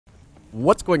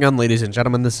What's going on, ladies and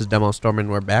gentlemen? This is DemoStorm, and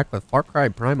we're back with Far Cry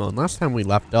Primal. And last time we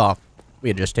left off, we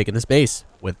had just taken this base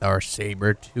with our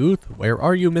sabretooth. Where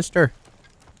are you, mister?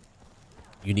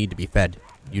 You need to be fed.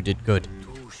 You did good.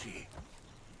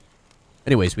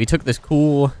 Anyways, we took this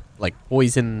cool, like,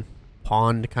 poison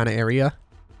pond kind of area.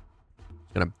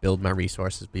 I'm gonna build my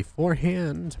resources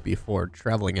beforehand, before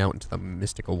traveling out into the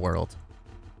mystical world.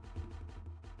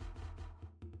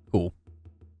 Cool.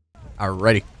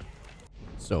 Alrighty.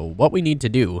 So what we need to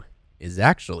do is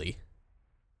actually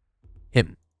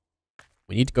him.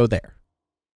 We need to go there.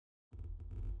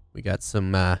 We got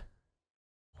some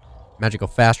magical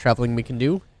fast traveling we can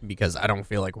do because I don't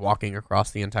feel like walking across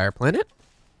the entire planet.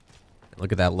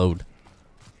 Look at that load.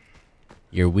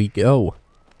 Here we go.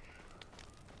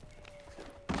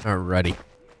 Alrighty.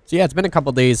 So yeah, it's been a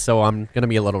couple days, so I'm gonna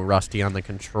be a little rusty on the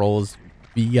controls.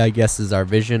 B, I guess, is our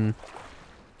vision.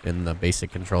 And the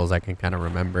basic controls I can kind of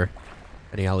remember.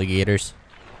 Any alligators?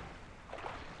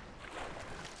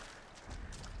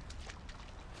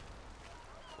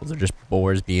 Those are just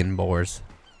boars being boars.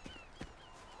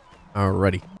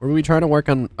 Alrighty. Were we trying to work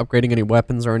on upgrading any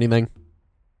weapons or anything?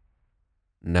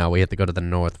 No, we have to go to the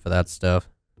north for that stuff.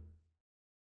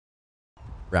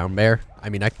 Brown bear? I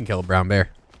mean, I can kill a brown bear.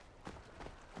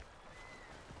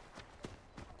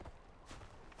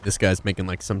 This guy's making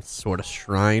like some sort of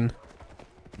shrine.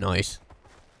 Nice.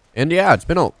 And yeah, it's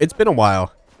been a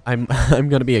while. I'm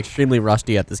gonna be extremely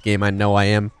rusty at this game. I know I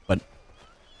am, but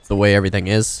it's the way everything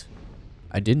is.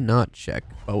 I did not check.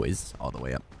 Bow is all the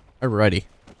way up. Alrighty.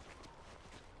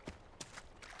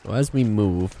 So as we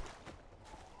move,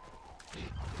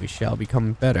 we shall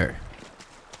become better.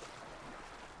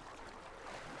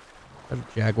 Is that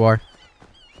a jaguar?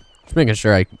 Just making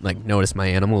sure I like notice my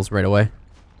animals right away.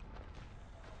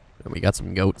 And we got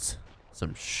some goats,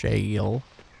 some shale.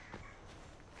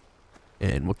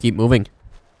 And we'll keep moving.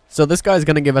 So this guy's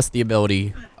gonna give us the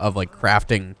ability of like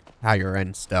crafting higher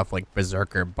end stuff like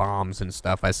berserker bombs and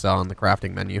stuff I saw on the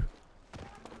crafting menu.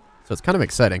 So it's kind of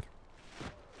exciting.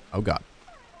 Oh god.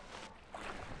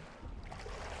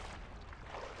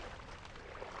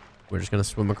 We're just gonna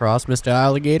swim across, Mr.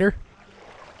 Alligator.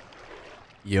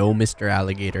 Yo, Mr.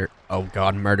 Alligator. Oh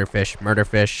god, murder fish, murder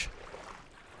fish.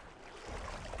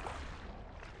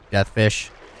 Death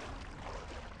fish.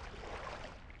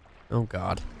 Oh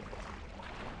god.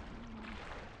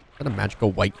 Is that a magical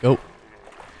white goat?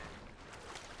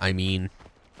 I mean...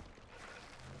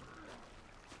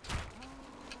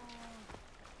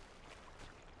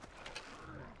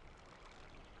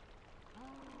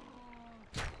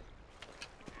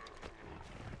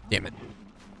 Damn it.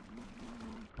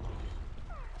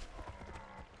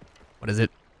 What is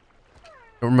it? I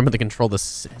don't remember the control to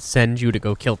send you to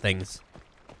go kill things.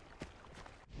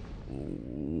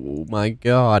 Oh my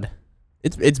god.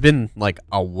 It's been like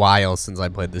a while since I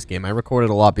played this game. I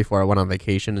recorded a lot before I went on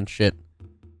vacation and shit.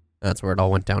 That's where it all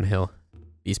went downhill.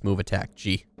 Beast move attack.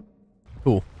 G.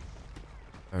 Cool.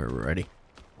 Alrighty.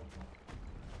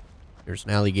 There's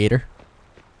an alligator.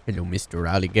 Hello, Mr.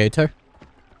 Alligator.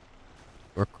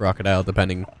 Or crocodile,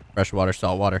 depending. Freshwater,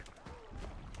 saltwater.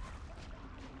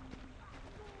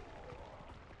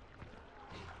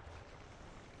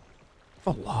 A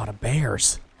lot of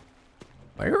bears.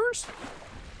 Bears?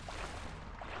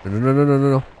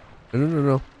 No.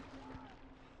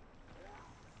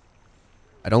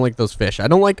 I don't like those fish. I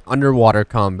don't like underwater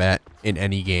combat in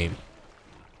any game.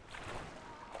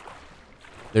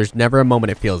 There's never a moment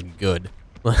it feels good.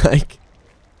 Like,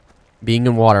 being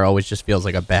in water always just feels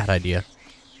like a bad idea.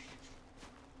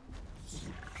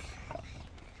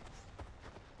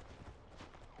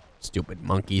 Stupid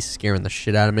monkeys scaring the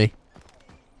shit out of me.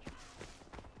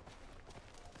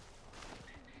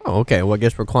 Oh, okay. Well, I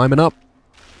guess we're climbing up.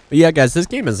 But yeah, guys, this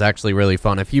game is actually really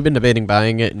fun. If you've been debating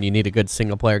buying it and you need a good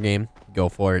single-player game, go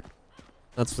for it.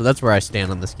 That's where I stand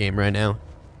on this game right now.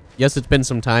 Yes, it's been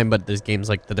some time, but there's games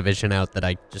like The Division out that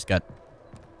I just got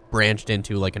branched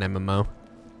into like an MMO.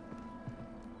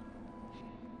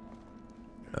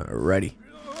 Alrighty.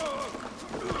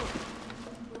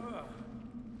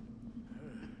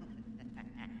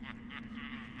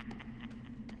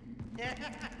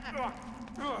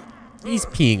 He's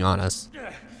peeing on us.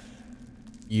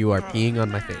 You are peeing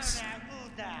on my face.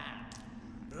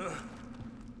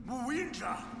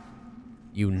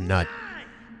 You nut.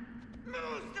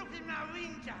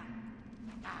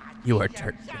 You are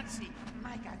dirt.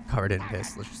 Covered in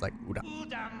piss. Looks just like Uda.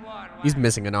 He's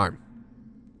missing an arm.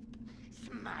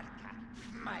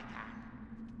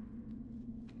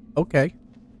 Okay.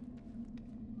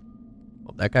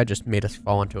 Well, that guy just made us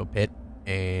fall into a pit.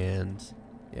 And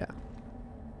yeah.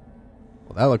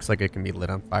 Well, that looks like it can be lit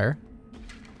on fire.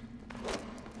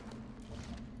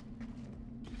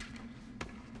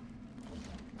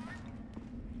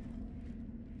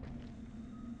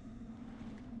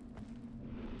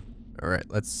 Alright,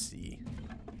 let's see.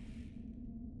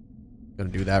 Gonna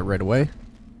do that right away.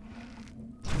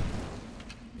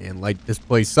 And light this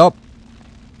place up.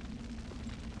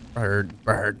 Bird,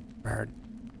 bird, bird.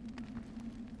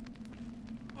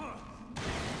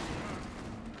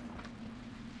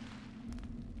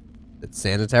 It's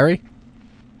sanitary?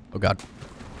 Oh god.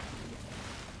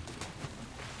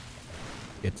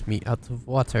 Get me out of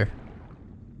water.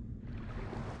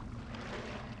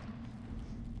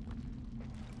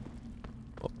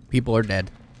 Oh, people are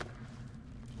dead.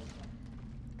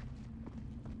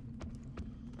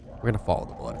 We're gonna follow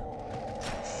the blood.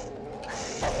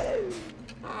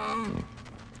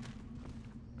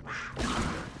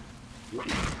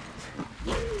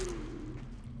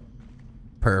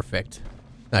 Perfect.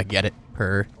 I get it.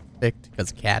 Perfect.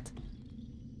 Because cat.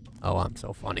 Oh, I'm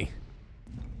so funny.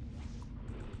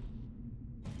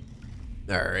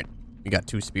 Alright. We got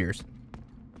 2 spears.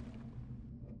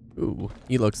 Ooh.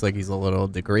 He looks like he's a little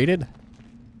degraded.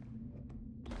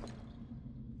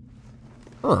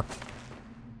 Huh.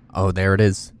 Oh, there it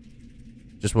is.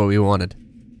 Just what we wanted.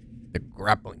 The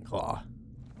grappling claw.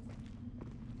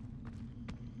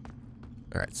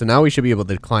 Alright, so now we should be able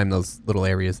to climb those little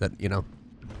areas that, you know,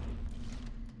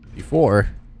 before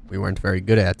we weren't very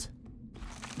good at.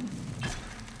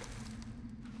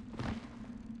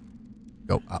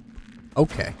 Go up.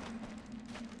 Okay.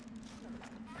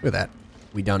 Look at that.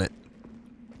 We done it.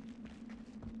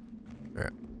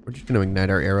 Alright, we're just gonna ignite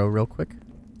our arrow real quick.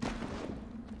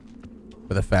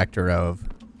 For the factor of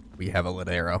we have a lit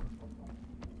arrow.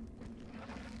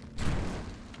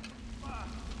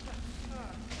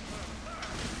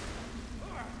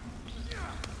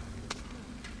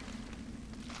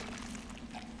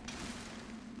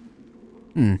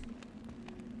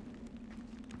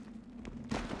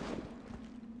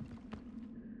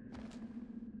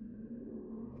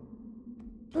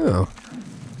 Oh.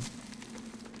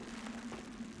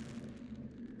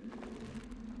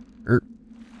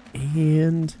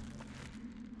 And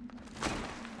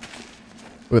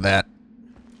look at that.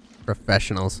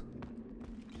 Professionals.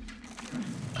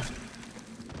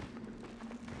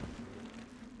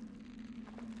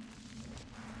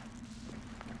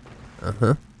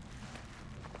 Uh-huh.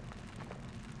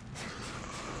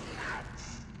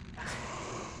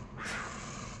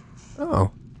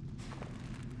 Oh.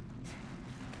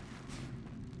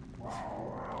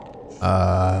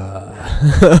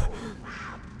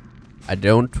 I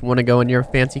don't want to go in your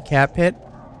fancy cat pit.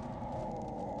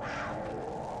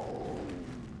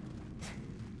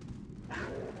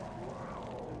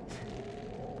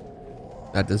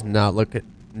 That does not look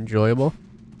enjoyable.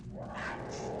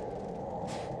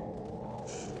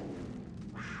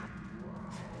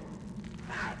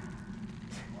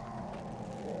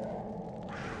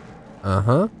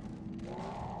 Uh-huh.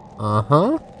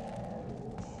 Uh-huh.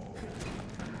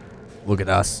 Look at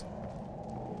us.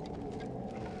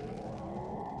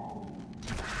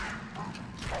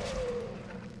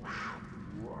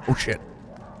 Oh, shit.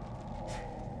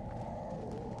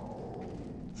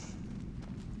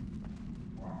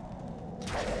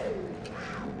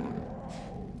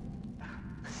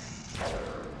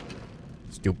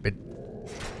 Stupid.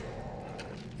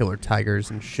 Killer tigers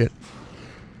and shit.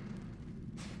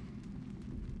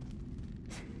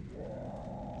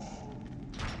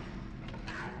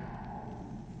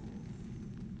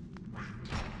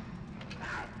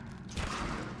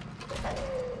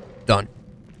 Done.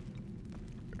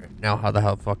 Right, now how the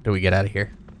hell fuck do we get out of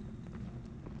here?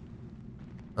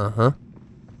 Uh-huh.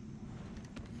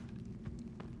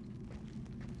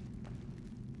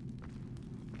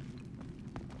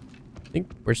 I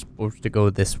think we're supposed to go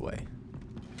this way.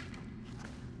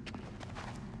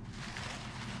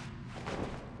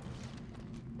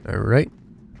 Alright.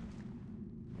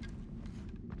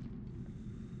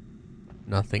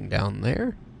 Nothing down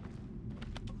there.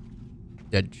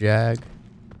 Dead jag.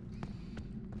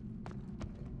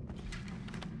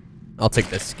 I'll take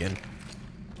this skin.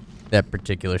 That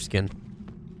particular skin.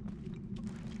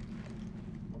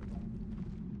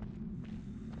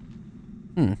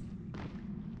 Oh,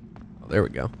 there we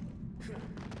go.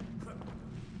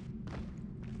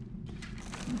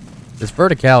 This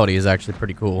verticality is actually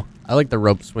pretty cool. I like the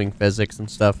rope swing physics and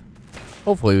stuff.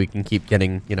 Hopefully we can keep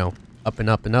getting, you know, up and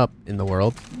up and up in the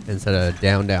world instead of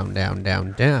down, down, down,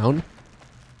 down, down.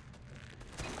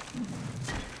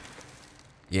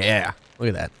 Yeah, look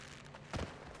at that.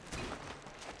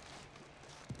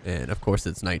 And of course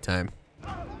it's nighttime.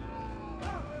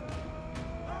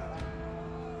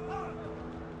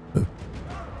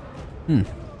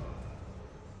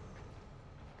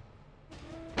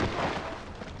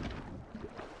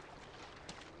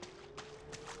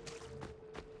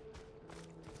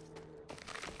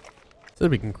 So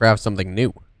we can craft something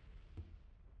new.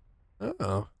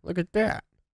 Oh, look at that.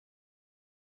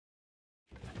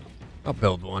 I'll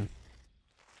build one.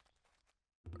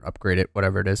 Or upgrade it,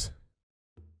 whatever it is.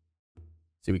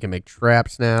 See, we can make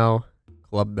traps now.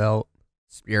 Club belt.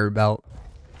 Spear belt.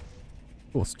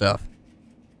 Cool stuff.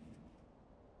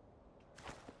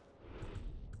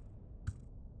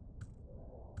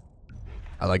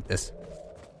 I like this.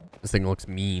 This thing looks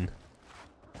mean.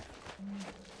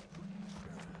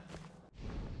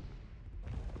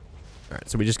 Alright,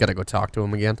 so we just gotta go talk to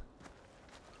him again.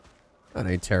 That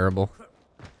ain't terrible.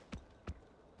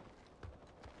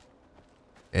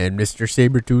 And Mr.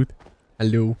 Sabretooth.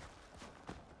 Hello.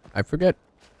 I forget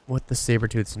what the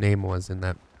Sabretooth's name was in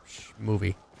that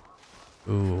movie.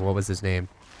 Ooh, what was his name?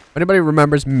 If anybody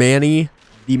remembers Manny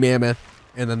the Mammoth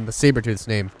and then the Sabretooth's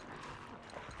name.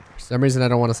 For some reason I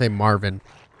don't want to say Marvin.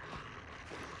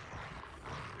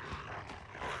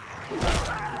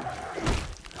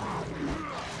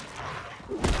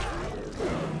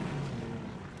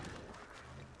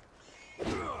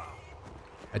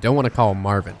 I don't want to call him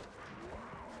Marvin.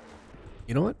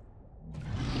 You know what?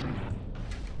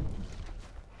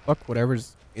 Fuck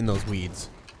whatever's in those weeds.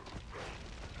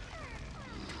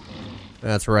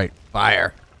 That's right.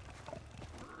 Fire.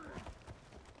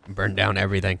 Burn down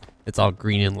everything. It's all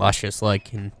green and luscious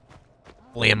like and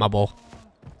flammable.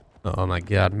 Oh my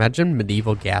god. Imagine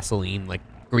medieval gasoline like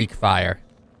Greek fire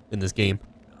in this game.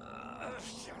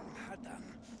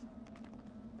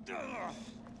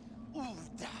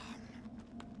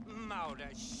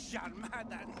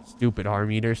 Stupid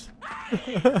arm eaters.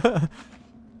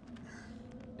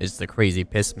 It's the crazy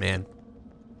piss man.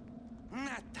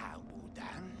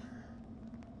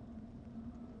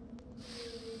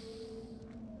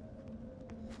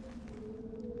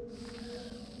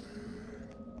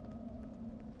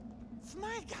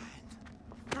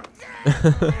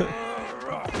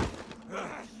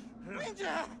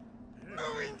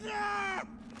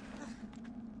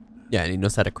 Yeah, and he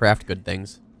knows how to craft good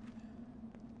things.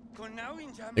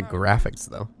 The graphics,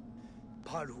 though.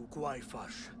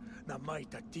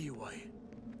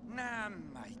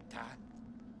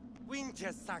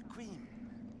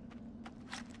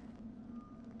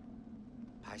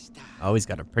 Oh, he's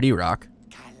got a pretty rock.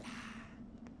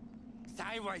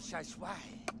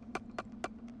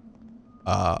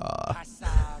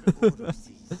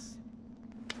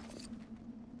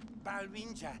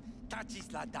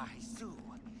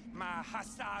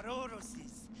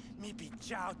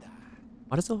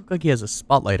 Why does it look like he has a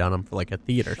spotlight on him for like a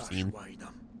theater scene?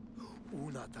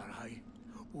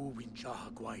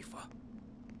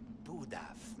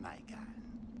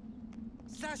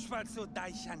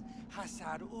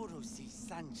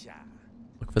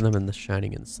 Look for them in the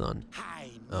shining in sun.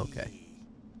 Okay.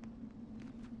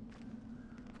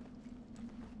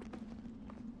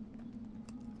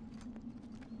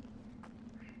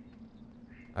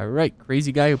 Alright,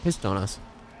 crazy guy who pissed on us.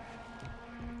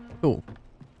 Cool.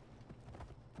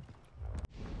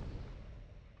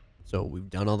 So we've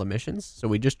done all the missions, so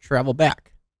we just travel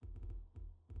back.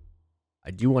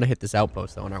 I do want to hit this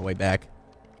outpost though on our way back.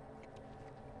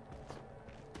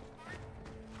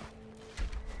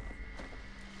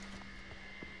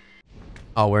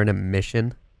 Oh, we're in a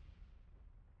mission?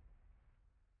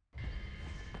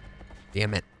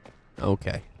 Damn it.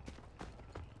 Okay.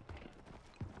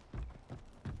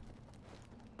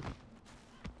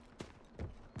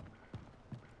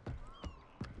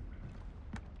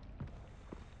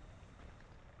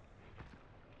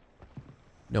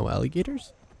 No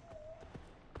alligators?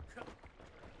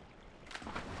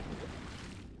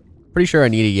 Pretty sure I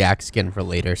need a yak skin for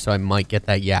later, so I might get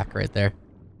that yak right there.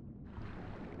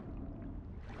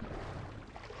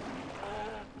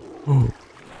 Oh.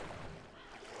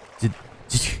 Did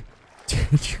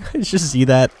you guys just see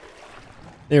that?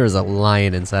 There was a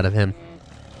lion inside of him.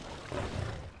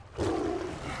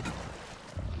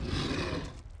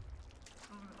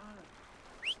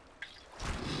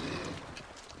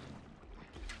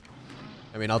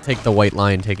 I mean, I'll take the white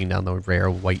lion taking down the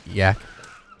rare white yak.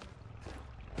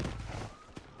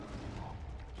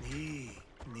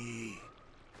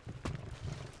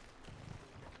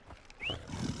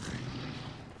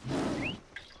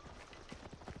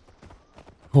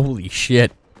 Holy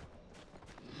shit.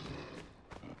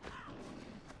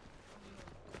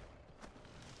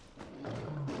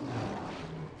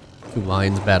 Two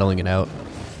lions battling it out.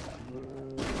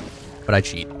 But I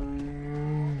cheat.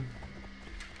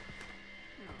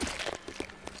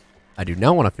 I do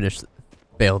not want to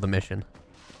fail the mission.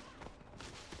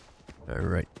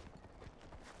 Alright.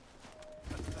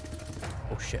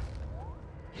 Oh shit.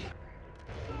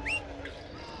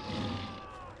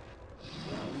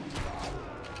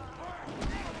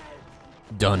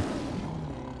 Done.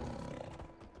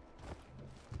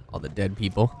 All the dead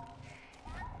people.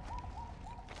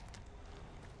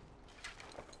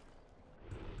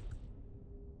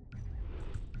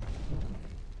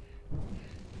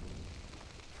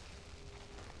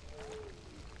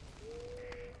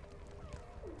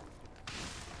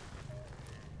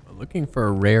 We're looking for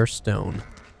a rare stone.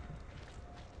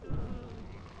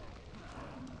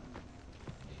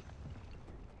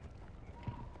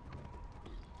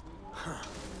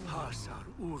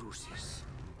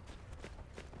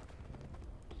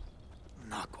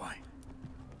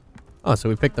 Oh, so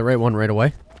we picked the right one right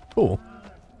away? Cool.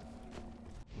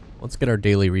 Let's get our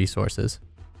daily resources.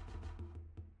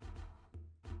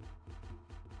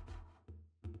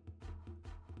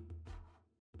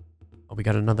 Oh, we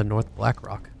got another North Black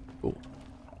Rock. Cool.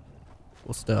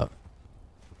 Cool stuff.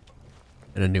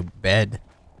 And a new bed.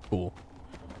 Cool.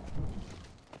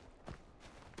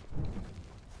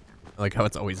 I like how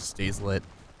it's always stays lit.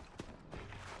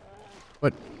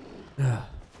 What?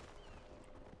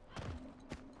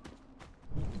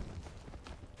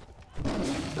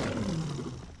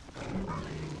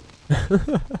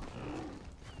 Alright,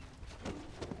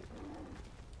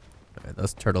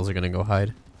 those turtles are gonna go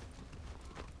hide.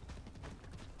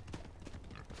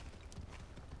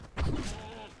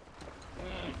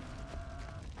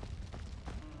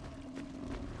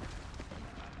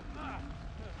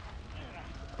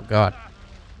 Oh god.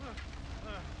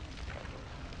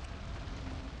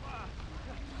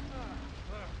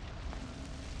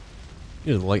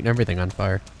 You're just lighting everything on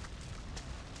fire.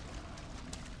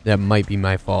 That might be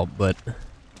my fault, but...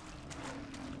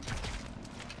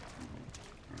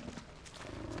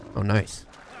 Oh, nice.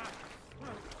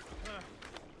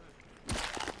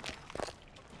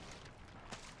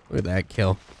 Look at that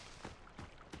kill.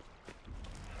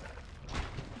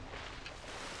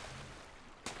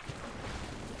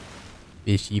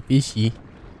 Fishy, fishy.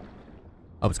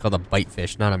 Oh, it's called a bite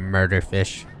fish, not a murder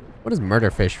fish. What is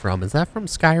murder fish from? Is that from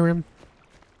Skyrim?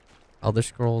 Elder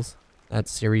Scrolls? That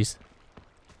series?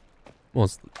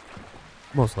 Most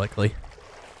likely.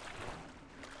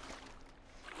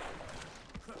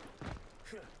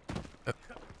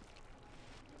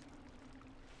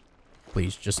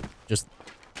 Please, just...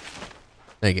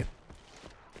 Thank you.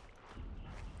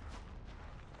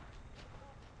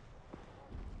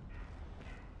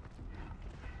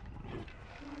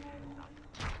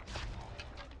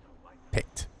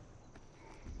 Picked.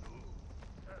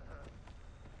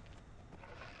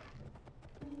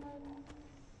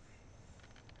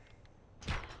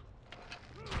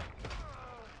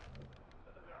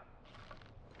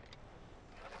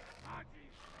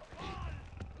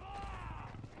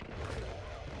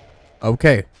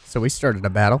 Okay, so we started a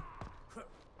battle.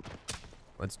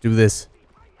 Let's do this.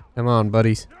 Come on,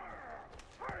 buddies.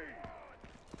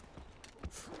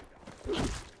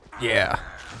 Yeah.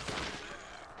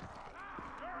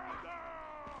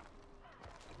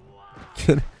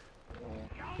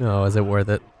 Oh, is it worth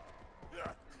it?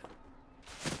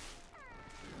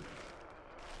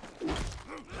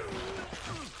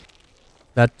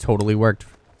 That totally worked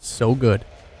so good.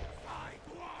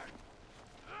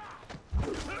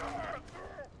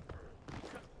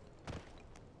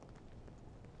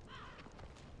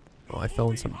 Oh, I fell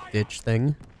in some ditch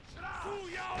thing.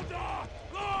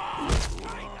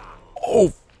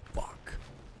 Oh, fuck.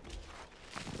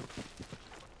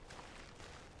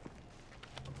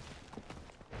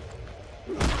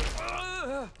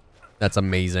 That's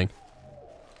amazing.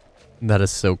 That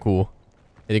is so cool.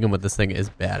 Hitting him with this thing is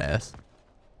badass.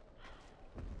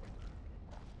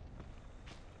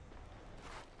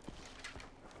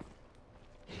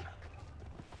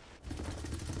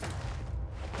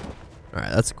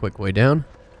 Alright, that's a quick way down.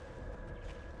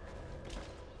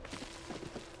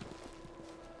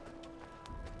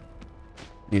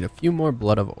 Need a few more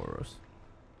blood of Oros.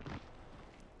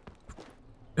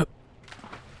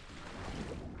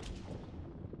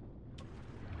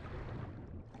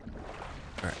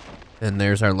 Alright, and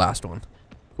there's our last one.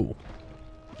 Cool.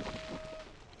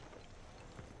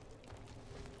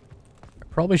 I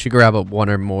probably should grab up one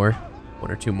or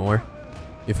two more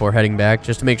before heading back,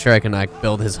 just to make sure I can like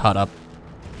build his hut up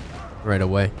right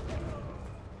away.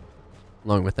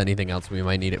 Along with anything else we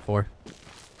might need it for.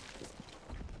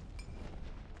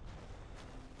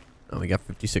 Oh, we got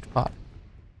 56 pot.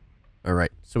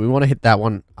 Alright, so we want to hit that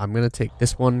one. I'm going to take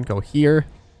this one, go here.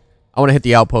 I want to hit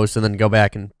the outpost and then go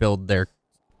back and build their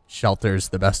shelters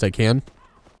the best I can.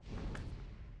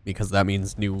 Because that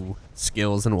means new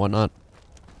skills and whatnot.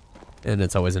 And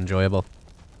it's always enjoyable.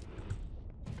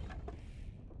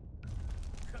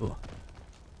 Ugh.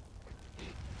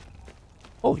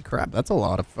 Holy crap, that's a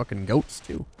lot of fucking goats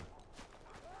too.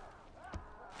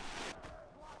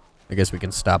 I guess we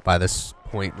can stop by this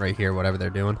point right here, whatever they're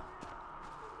doing.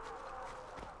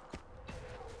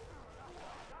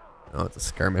 Oh, it's a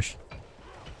skirmish.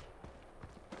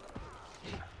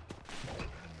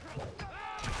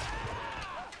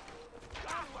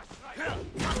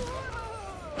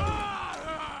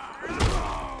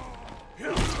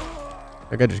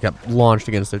 That guy just got launched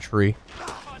against a tree.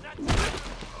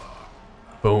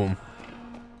 Boom.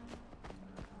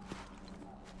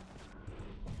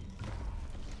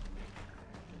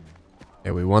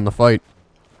 Hey, we won the fight.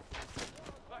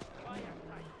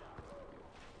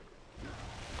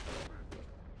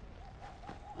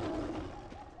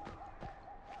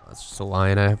 That's just a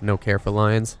lion. I have no care for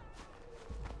lions.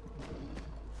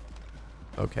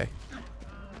 Okay.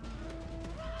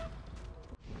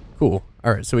 Cool.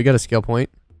 Alright, so we got a skill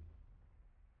point.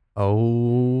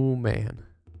 Oh, man.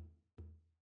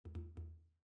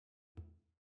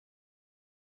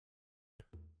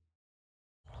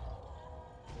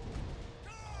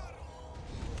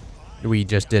 We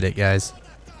just did it, guys.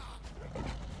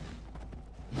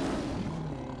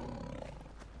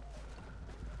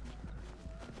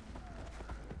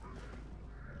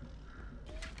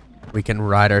 We can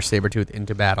ride our sabretooth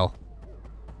into battle.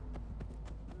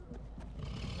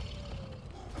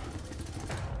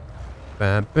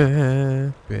 Ba,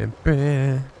 ba, ba,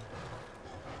 ba.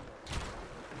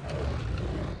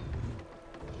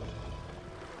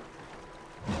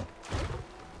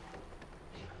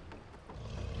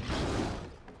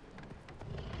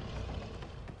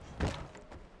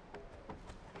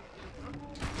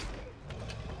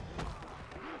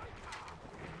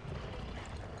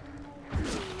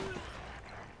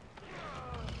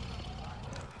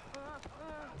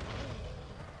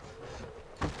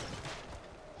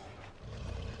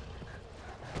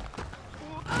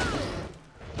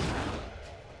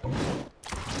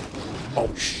 Oh,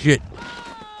 shit.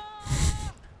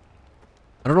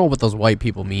 I don't know what those white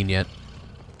people mean yet.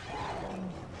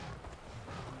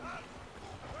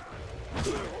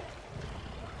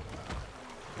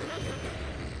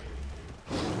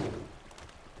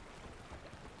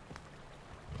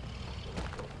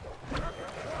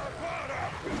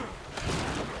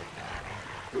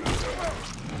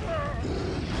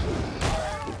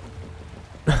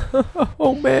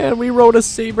 Oh man, we rode a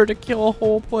saber to kill a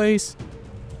whole place.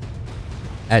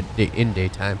 In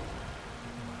daytime.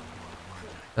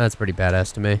 That's pretty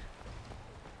badass to me.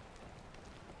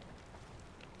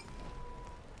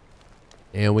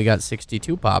 And we got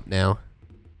 62 pop now.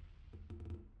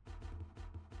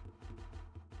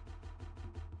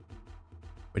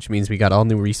 Which means we got all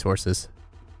new resources.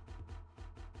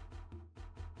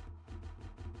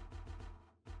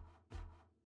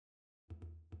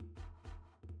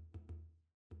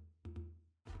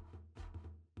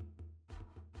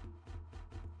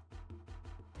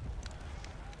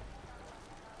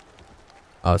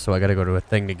 Oh, so I gotta go to a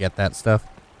thing to get that stuff.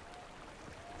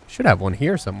 Should have one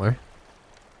here somewhere.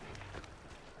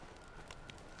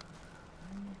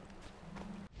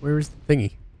 Where is the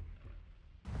thingy?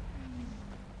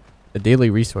 The daily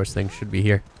resource thing should be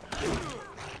here.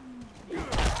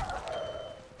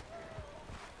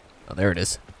 Oh, there it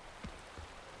is.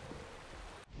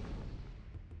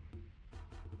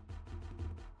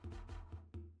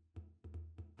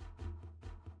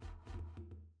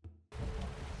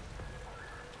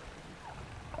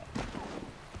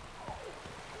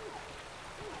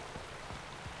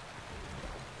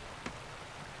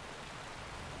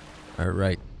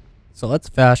 Alright, so let's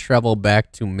fast travel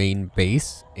back to main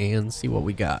base and see what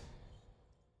we got.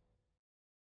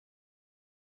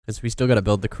 Because we still gotta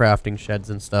build the crafting sheds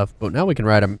and stuff, but now we can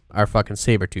ride our fucking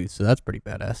sabretooth, so that's pretty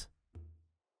badass.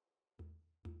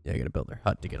 Yeah, I gotta build our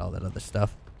hut to get all that other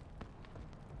stuff.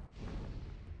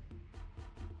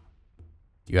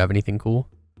 Do you have anything cool?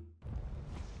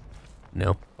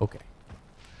 No? Okay.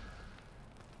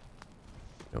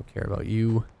 Don't care about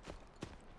you.